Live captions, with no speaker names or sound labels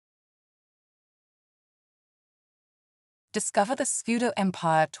Discover the Scudo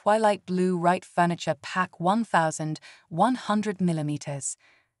Empire Twilight Blue Right Furniture Pack 1100mm.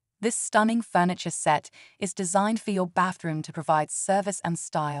 This stunning furniture set is designed for your bathroom to provide service and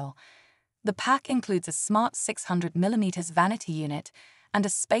style. The pack includes a smart 600mm vanity unit and a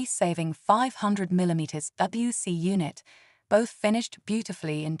space-saving 500mm WC unit, both finished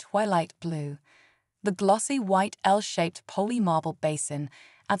beautifully in twilight blue. The glossy white L-shaped poly marble basin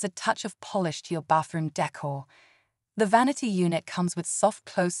adds a touch of polish to your bathroom decor. The vanity unit comes with soft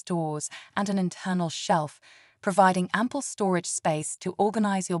closed doors and an internal shelf, providing ample storage space to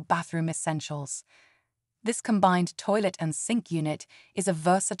organize your bathroom essentials. This combined toilet and sink unit is a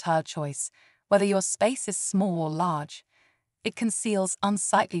versatile choice, whether your space is small or large. It conceals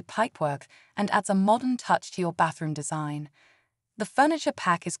unsightly pipework and adds a modern touch to your bathroom design. The furniture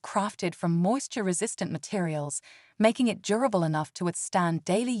pack is crafted from moisture-resistant materials, making it durable enough to withstand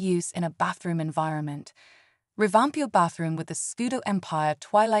daily use in a bathroom environment. Revamp your bathroom with the Scudo Empire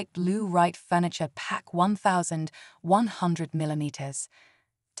Twilight Blue Right Furniture Pack 1100mm.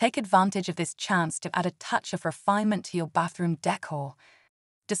 Take advantage of this chance to add a touch of refinement to your bathroom decor.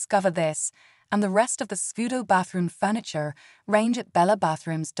 Discover this and the rest of the Scudo bathroom furniture range at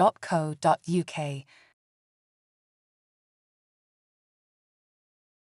bellabathrooms.co.uk.